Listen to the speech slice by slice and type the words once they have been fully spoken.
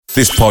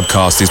This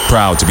podcast is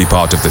proud to be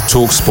part of the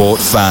TalkSport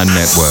Fan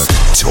Network.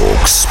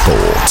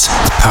 TalkSport.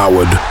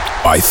 Powered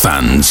by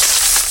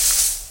fans.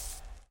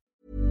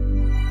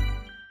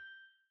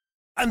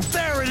 And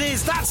there it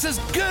is, that's as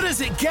good as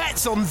it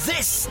gets on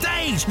this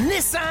stage.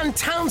 Nissan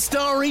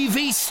Townstar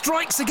EV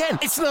strikes again.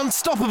 It's an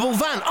unstoppable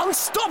van,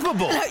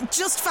 unstoppable.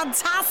 Just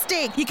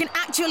fantastic. You can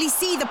actually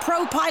see the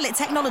Pro Pilot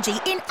technology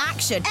in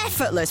action.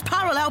 Effortless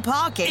parallel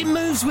parking. It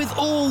moves with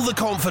all the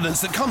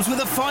confidence that comes with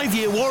a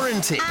 5-year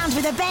warranty. And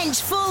with a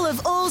bench full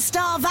of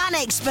all-star van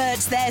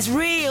experts, there's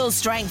real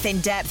strength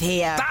in depth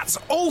here. That's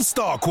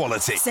all-star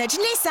quality. Search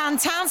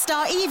Nissan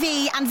Townstar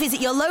EV and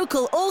visit your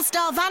local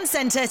all-star van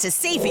centre to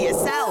see for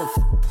yourself.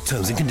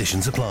 Terms and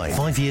conditions apply.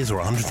 5 years or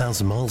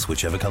 100,000 miles,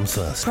 whichever comes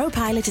first.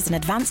 ProPilot is an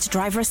advanced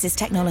driver assist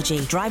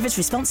technology. Driver's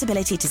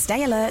responsibility to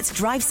stay alert,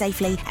 drive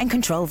safely and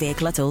control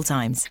vehicle at all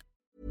times.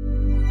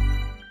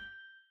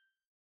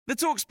 The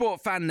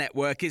TalkSport Fan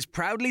Network is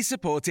proudly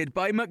supported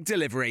by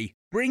McDelivery,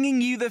 bringing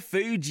you the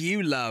food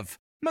you love.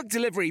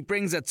 McDelivery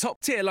brings a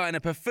top-tier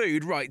lineup of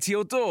food right to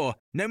your door.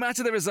 No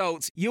matter the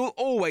result, you'll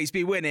always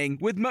be winning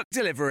with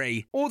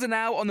McDelivery. Order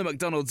now on the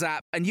McDonald's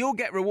app and you'll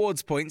get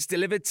rewards points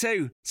delivered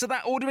too. So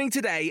that ordering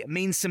today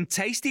means some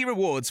tasty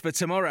rewards for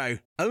tomorrow.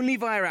 Only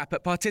via app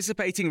at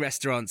participating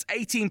restaurants.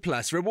 18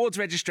 plus. Rewards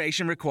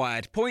registration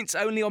required. Points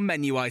only on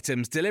menu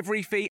items.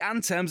 Delivery fee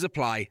and terms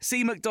apply.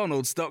 See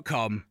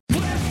mcdonalds.com.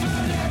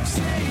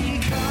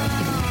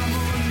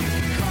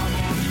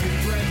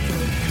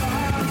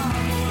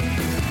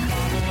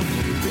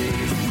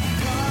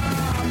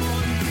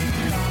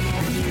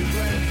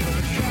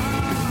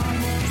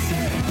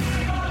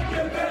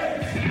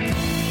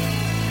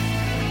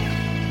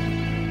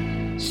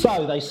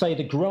 So they say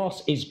the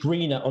grass is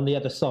greener on the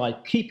other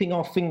side, keeping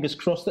our fingers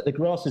crossed that the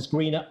grass is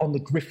greener on the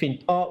Griffin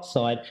Park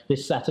side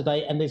this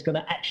Saturday and there's going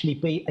to actually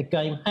be a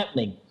game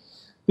happening.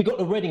 We've got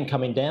the Reading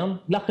coming down.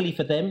 Luckily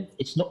for them,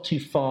 it's not too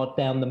far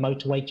down the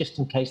motorway just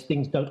in case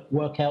things don't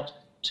work out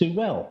too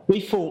well.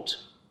 We thought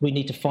we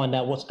need to find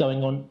out what's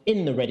going on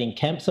in the Reading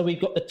camp. So we've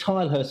got the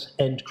Tilehurst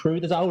End crew.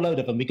 There's a whole load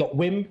of them. We've got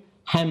Wim,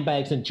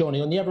 Handbags and Johnny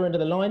on the other end of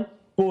the line.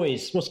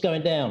 Boys, what's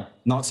going down?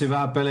 Not too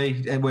bad,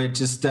 Billy. We're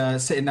just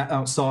sitting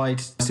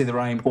outside, see the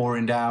rain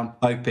pouring down,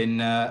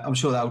 hoping, I'm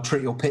sure that'll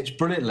treat your pitch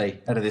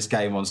brilliantly out of this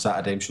game on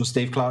Saturday. I'm sure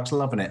Steve Clark's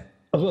loving it.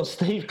 Well,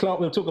 Steve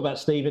Clark, we'll talk about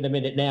Steve in a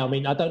minute now. I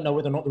mean, I don't know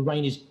whether or not the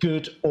rain is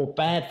good or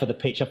bad for the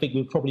pitch. I think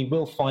we probably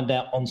will find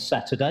out on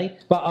Saturday.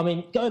 But, I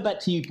mean, going back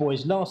to you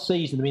boys, last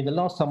season, I mean, the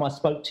last time I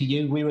spoke to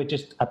you, we were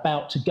just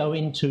about to go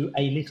into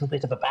a little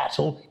bit of a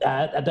battle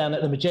down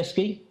at the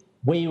Majeski.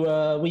 We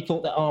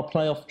thought that our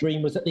playoff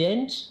dream was at the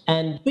end,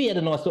 and we had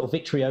a nice little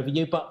victory over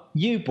you, but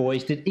you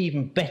boys did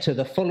even better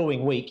the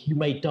following week. You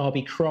made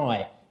Derby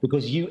cry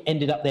because you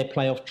ended up their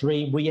playoff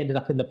dream. We ended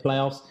up in the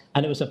playoffs,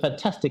 and it was a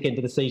fantastic end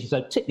of the season.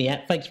 So tip me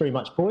out. Thanks very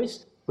much,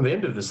 boys. Well, the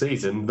end of the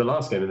season, the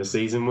last game of the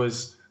season,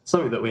 was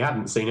something that we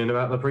hadn't seen in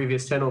about the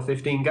previous 10 or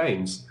 15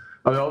 games.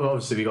 I mean,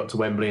 obviously we got to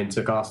Wembley and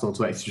took Arsenal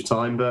to extra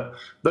time, but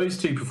those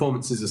two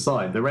performances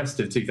aside, the rest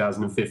of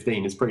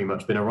 2015 has pretty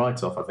much been a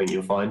write-off, I think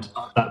you'll find.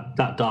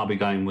 That Derby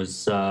game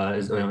was,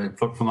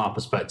 from our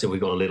perspective,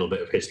 we've got a little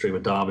bit of history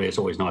with Derby. It's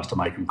always nice to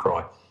make them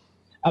cry.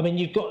 I mean,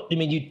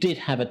 you did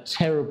have a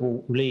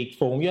terrible league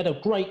form. You had a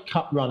great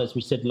cup run, as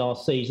we said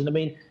last season. I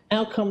mean,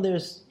 how come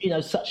there's,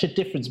 such a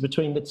difference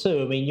between the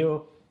two? I mean,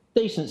 you're a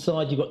decent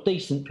side, you've got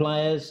decent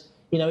players.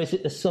 Is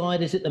it the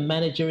side? Is it the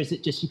manager? Is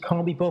it just you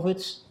can't be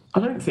bothered? I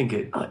don't think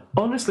it...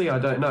 Honestly, I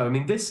don't know. I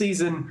mean, this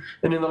season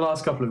and in the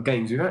last couple of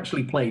games, we've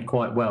actually played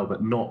quite well,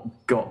 but not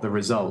got the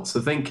results.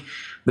 I think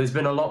there's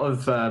been a lot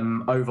of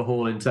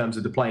overhaul in terms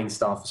of the playing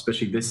staff,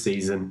 especially this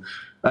season.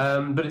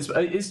 But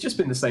it's just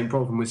been the same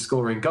problem with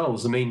scoring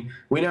goals. I mean,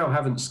 we now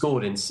haven't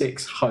scored in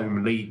 6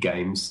 home league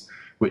games,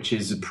 which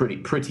is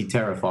pretty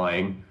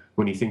terrifying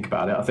when you think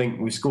about it. I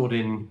think we scored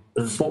in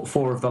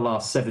 4 of the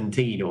last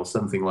 17 or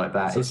something like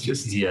that. It's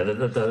just... Yeah,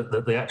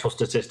 the actual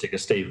statistic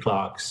of Steve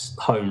Clark's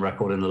home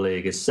record in the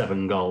league is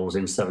 7 goals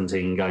in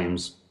 17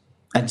 games.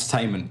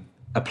 Entertainment,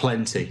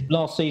 aplenty.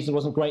 Last season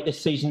wasn't great. This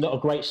season, not a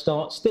great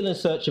start. Still in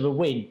search of a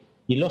win.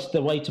 You lost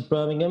away to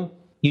Birmingham.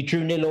 You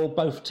drew 0-0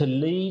 both to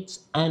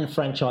Leeds and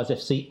Franchise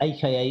FC,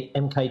 a.k.a.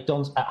 MK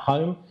Dons at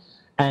home,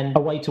 and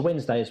away to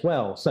Wednesday as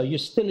well. So you're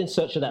still in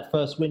search of that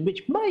first win,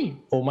 which may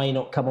or may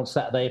not come on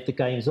Saturday if the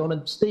game's on.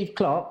 And Steve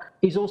Clark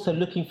is also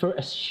looking for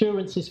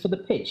assurances for the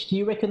pitch. Do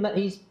you reckon that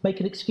he's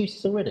making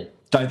excuses already?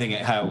 Don't think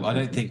it helped. I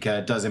don't think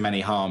it does him any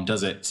harm,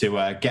 does it,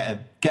 to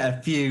get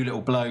a few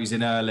little blows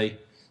in early,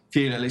 a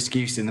few little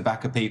excuses in the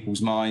back of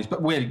people's minds.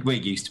 But we're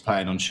used to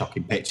playing on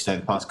shocking pitches over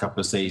the past couple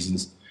of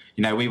seasons.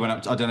 We went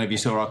up to, I don't know if you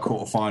saw our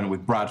quarter-final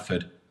with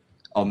Bradford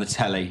on the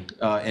telly,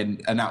 and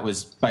that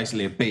was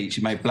basically a beach.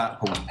 It made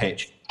Blackpool's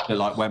pitch look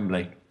like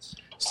Wembley.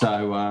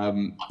 So,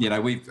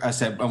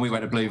 we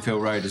went to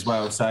Bloomfield Road as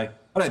well. So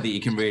I don't think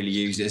you can really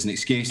use it as an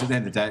excuse. At the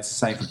end of the day, it's the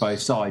same for both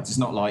sides. It's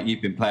not like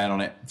you've been playing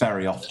on it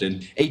very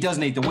often. He does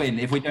need the win.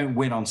 If we don't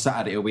win on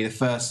Saturday, it'll be the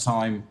first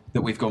time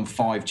that we've gone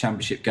 5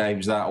 championship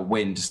games without a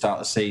win to start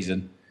the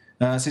season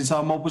since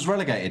our mob was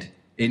relegated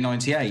in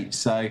 '98.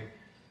 So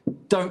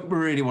Don't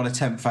really want to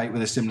tempt fate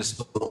with a similar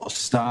sort of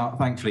start.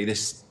 Thankfully,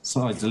 this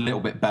side's a little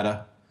bit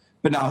better.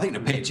 But no, I think the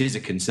pitch is a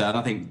concern.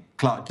 I think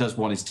Clark does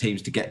want his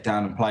teams to get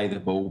down and play the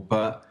ball.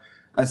 But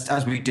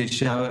as we did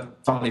show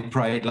at Valley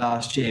Parade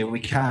last year, we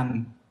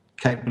can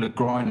capable of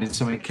grinding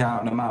something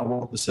out no matter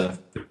what the surf.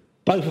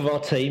 Both of our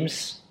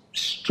teams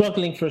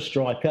struggling for a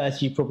striker.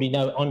 As you probably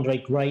know, Andre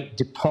Gray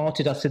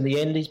departed us in the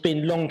end. He's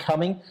been long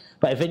coming,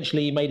 but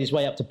eventually he made his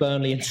way up to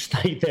Burnley and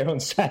stayed there on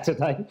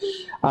Saturday.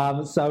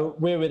 So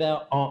we're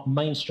without our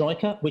main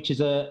striker, which is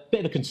a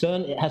bit of a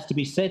concern, it has to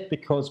be said,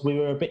 because we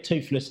were a bit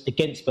toothless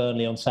against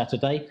Burnley on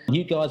Saturday.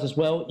 You guys as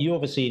well, you're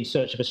obviously in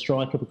search of a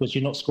striker because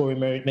you're not scoring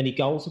many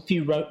goals. A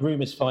few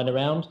rumours flying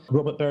around.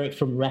 Robert Berwick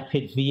from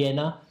Rapid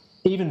Vienna.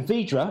 Even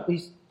Vidra,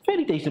 he's a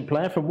fairly decent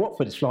player from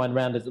Watford, is flying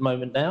around at the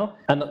moment now.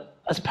 And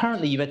as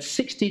apparently you've had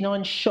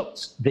 69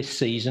 shots this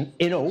season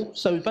in all.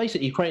 So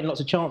basically you're creating lots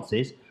of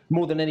chances,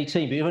 more than any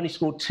team, but you've only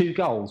scored 2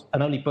 goals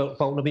and only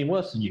Bolton have been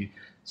worse than you.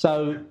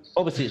 So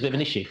obviously it's a bit of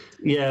an issue.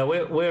 Yeah,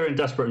 we're in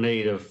desperate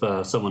need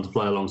of someone to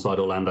play alongside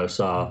Orlando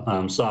Sarr.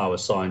 Sarr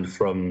was signed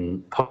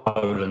from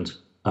Poland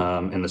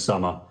in the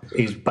summer.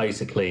 He's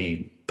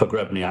basically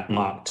Pogrebniak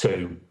Mark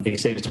II. He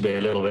seems to be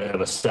a little bit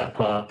of a step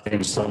up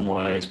in some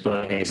ways,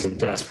 but he's in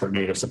desperate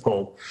need of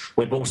support.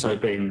 We've also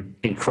been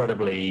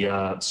incredibly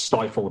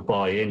stifled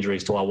by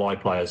injuries to our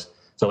wide players.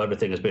 So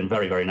everything has been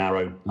very, very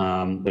narrow.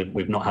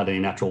 We've not had any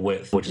natural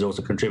width, which has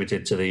also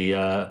contributed to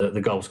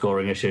the goal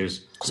scoring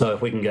issues. So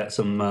if we can get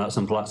some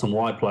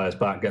wide players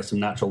back, get some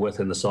natural width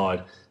in the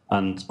side,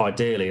 and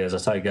ideally, as I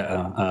say, get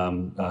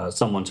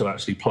someone to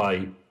actually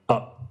play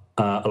up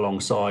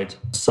alongside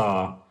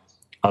Sarr,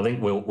 I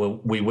think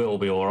we will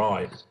be all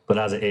right. But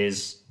as it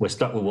is, we're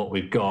stuck with what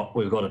we've got.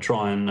 We've got to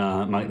try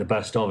and make the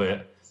best of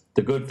it.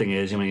 The good thing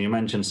is, I mean, you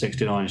mentioned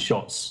 69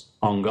 shots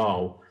on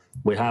goal.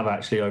 We have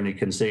actually only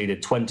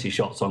conceded 20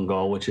 shots on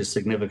goal, which is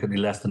significantly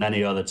less than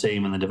any other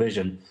team in the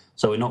division.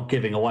 So we're not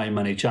giving away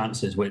many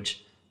chances,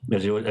 which,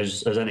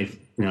 as any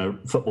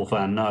football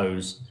fan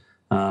knows,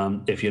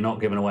 if you're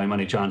not giving away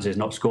many chances,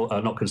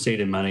 not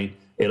conceding many,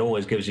 it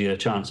always gives you a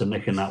chance of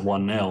nicking that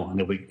 1-0. And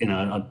if we,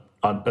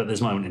 at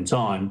this moment in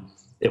time,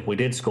 if we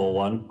did score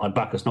one, I'd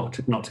back us not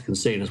to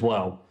concede as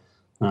well.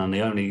 And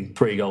the only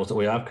 3 goals that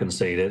we have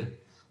conceded,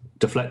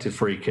 deflected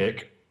free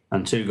kick,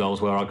 and 2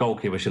 goals where our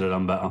goalkeeper should have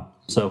done better.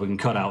 So if we can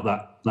cut out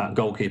that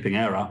goalkeeping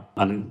error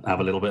and have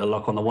a little bit of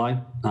luck on the way,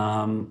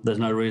 there's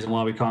no reason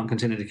why we can't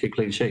continue to keep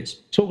clean sheets.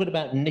 Talking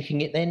about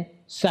nicking it then,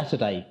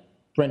 Saturday,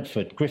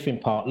 Brentford, Griffin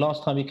Park.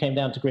 Last time you came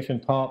down to Griffin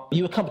Park,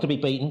 you were comfortably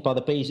beaten by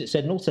the Bees, it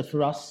said. And also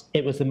for us,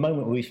 it was the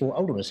moment where we thought,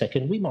 hold on a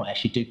second, we might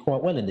actually do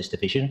quite well in this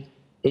division.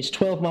 It's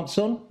 12 months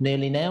on,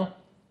 nearly now.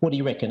 What do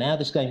you reckon? How is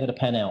this game going to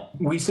pan out?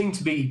 We seem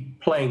to be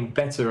playing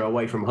better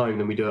away from home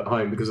than we do at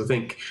home, because I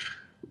think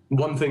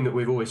one thing that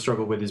we've always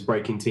struggled with is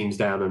breaking teams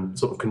down and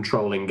sort of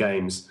controlling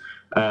games.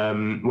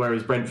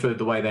 Whereas Brentford,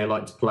 the way they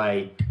like to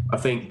play, I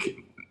think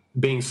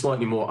being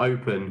slightly more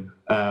open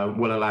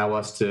will allow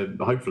us to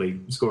hopefully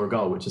score a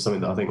goal, which is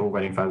something that I think all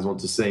Reading fans want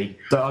to see.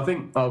 So I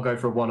think I'll go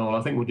for a 1-1.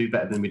 I think we'll do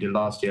better than we did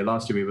last year.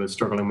 Last year we were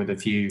struggling with a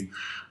few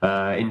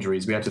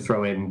injuries. We had to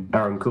throw in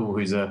Aaron Cool,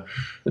 who's a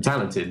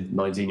talented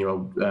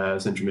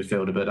 19-year-old central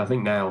midfielder. But I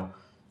think now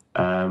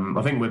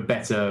I think we're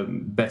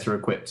better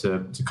equipped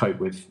to cope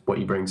with what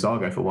you bring. So I'll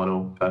go for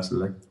 1-1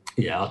 personally.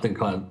 Yeah, I think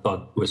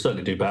we'll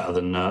certainly do better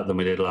than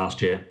we did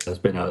last year. There's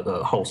been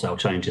a wholesale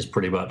changes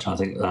pretty much. I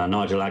think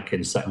Nigel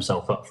Adkins set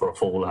himself up for a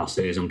fall last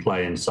season,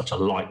 playing such a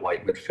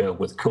lightweight midfield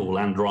with Cool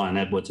and Ryan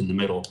Edwards in the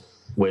middle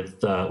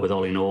with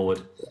Ollie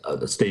Norwood.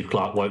 Steve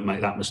Clark won't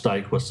make that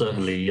mistake. We'll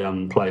certainly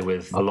play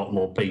with a lot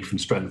more beef and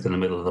strength in the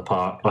middle of the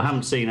park. I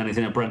haven't seen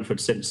anything at Brentford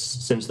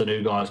since the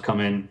new guys come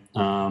in,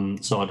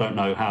 so I don't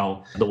know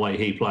how the way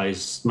he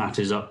plays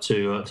matches up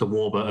to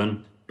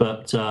Warburton.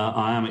 But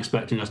I am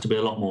expecting us to be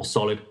a lot more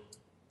solid.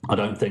 I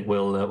don't think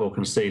we'll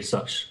concede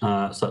such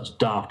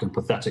daft and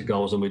pathetic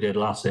goals than we did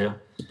last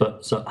year.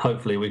 But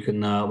hopefully we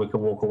can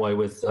walk away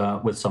with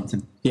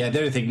something. Yeah, the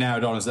only thing now,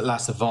 Don, is that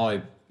Lasse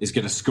Vibe is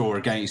going to score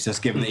against us,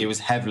 given that he was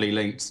heavily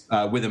linked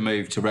with a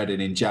move to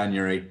Reading in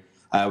January.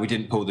 We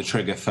didn't pull the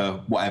trigger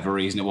for whatever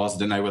reason it was. I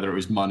don't know whether it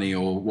was money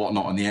or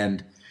whatnot in the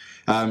end.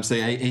 So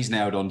yeah, he's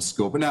nailed on to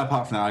score. But no,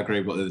 apart from that, I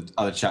agree with what the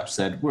other chaps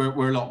said.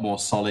 We're a lot more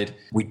solid.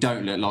 We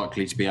don't look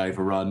likely to be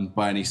overrun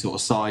by any sort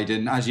of side.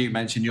 And as you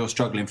mentioned, you're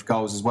struggling for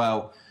goals as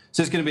well.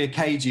 So it's going to be a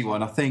cagey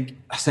one. I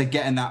say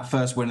getting that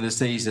first win of the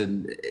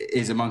season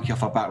is a monkey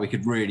off our back we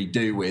could really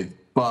do with.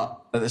 But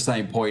at the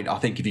same point, I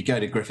think if you go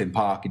to Griffin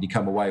Park and you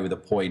come away with a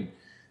point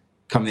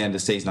come the end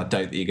of the season, I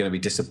don't think you're going to be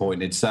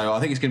disappointed. So I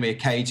think it's going to be a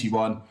cagey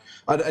one.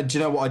 Do you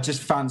know what? I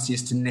just fancy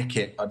us to nick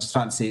it. I just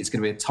fancy it's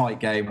going to be a tight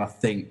game, and I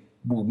think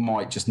we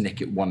might just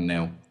nick it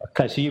 1-0.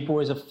 Okay, so you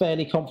boys are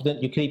fairly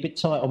confident you keep it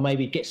tight or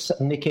maybe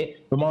nick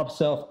it. For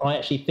myself, I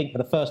actually think for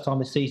the first time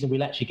this season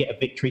we'll actually get a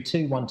victory,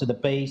 2-1 to the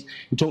Bees.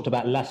 We talked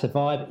about Lasse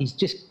Vibe. He's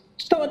just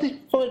started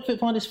to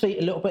find his feet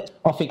a little bit.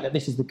 I think that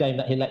this is the game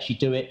that he'll actually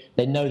do it.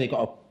 They know they've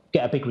got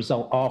get a big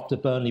result after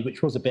Burnley,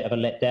 which was a bit of a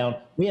letdown.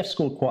 We have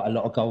scored quite a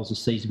lot of goals this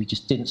season. We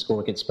just didn't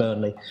score against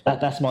Burnley.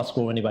 That's my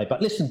score anyway.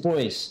 But listen,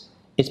 boys,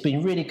 it's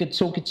been really good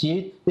talking to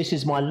you. This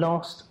is my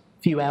last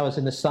few hours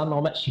in the sun.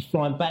 I'm actually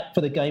flying back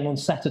for the game on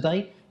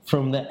Saturday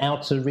from the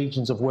outer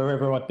regions of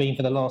wherever I've been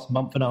for the last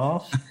month and a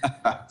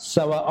half.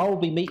 So I'll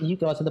be meeting you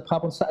guys in the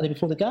pub on Saturday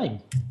before the game.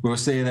 We'll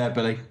see you there,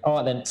 Billy. All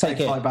right then, take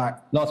care. Fly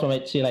back. Nice one,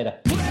 mate. See you later.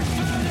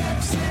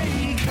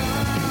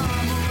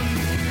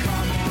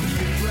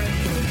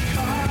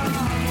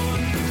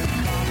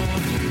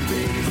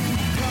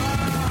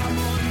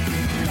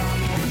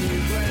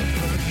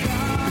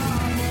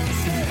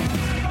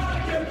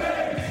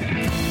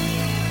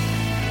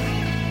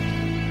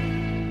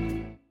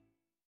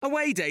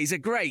 Away days are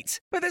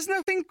great, but there's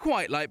nothing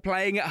quite like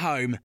playing at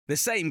home. The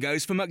same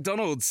goes for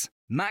McDonald's.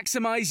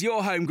 Maximise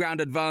your home ground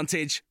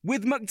advantage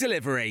with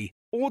McDelivery.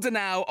 Order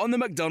now on the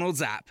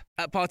McDonald's app.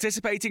 At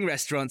participating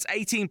restaurants,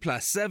 18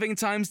 plus serving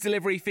times,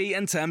 delivery fee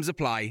and terms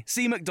apply.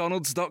 See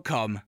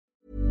mcdonalds.com.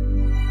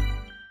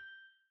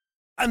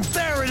 And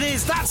there it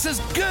is, that's as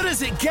good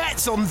as it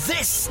gets on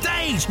this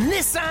stage.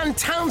 Nissan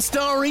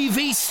Townstar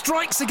EV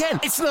strikes again.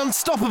 It's an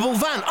unstoppable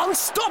van,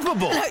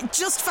 unstoppable.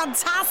 Just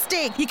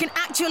fantastic. You can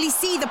actually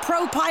see the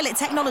Pro Pilot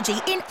technology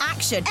in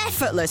action.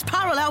 Effortless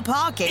parallel It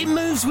parking.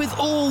 moves with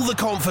all the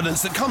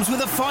confidence that comes with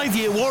a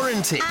 5-year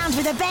warranty. And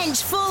with a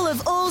bench full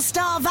of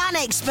all-star van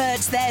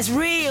experts, there's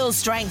real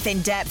strength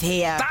in depth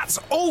here. That's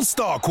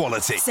all-star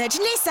quality. Search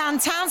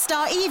Nissan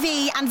Townstar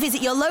EV and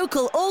visit your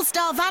local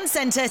all-star van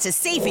centre to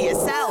see for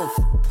yourself.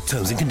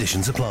 Terms and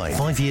conditions apply.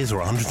 5 years or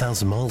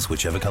 100,000 miles,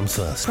 whichever comes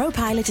first. Pro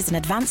Pilot is an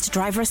advanced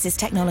driver assist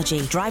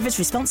technology. Driver's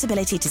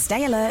responsibility to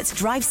stay alert,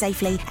 drive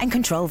safely, and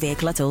control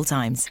vehicle at all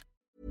times.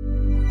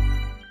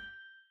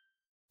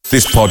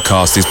 This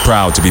podcast is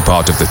proud to be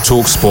part of the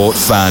TalkSport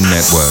Fan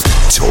Network.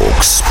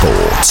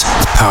 TalkSport.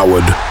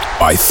 Powered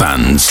by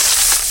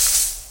fans.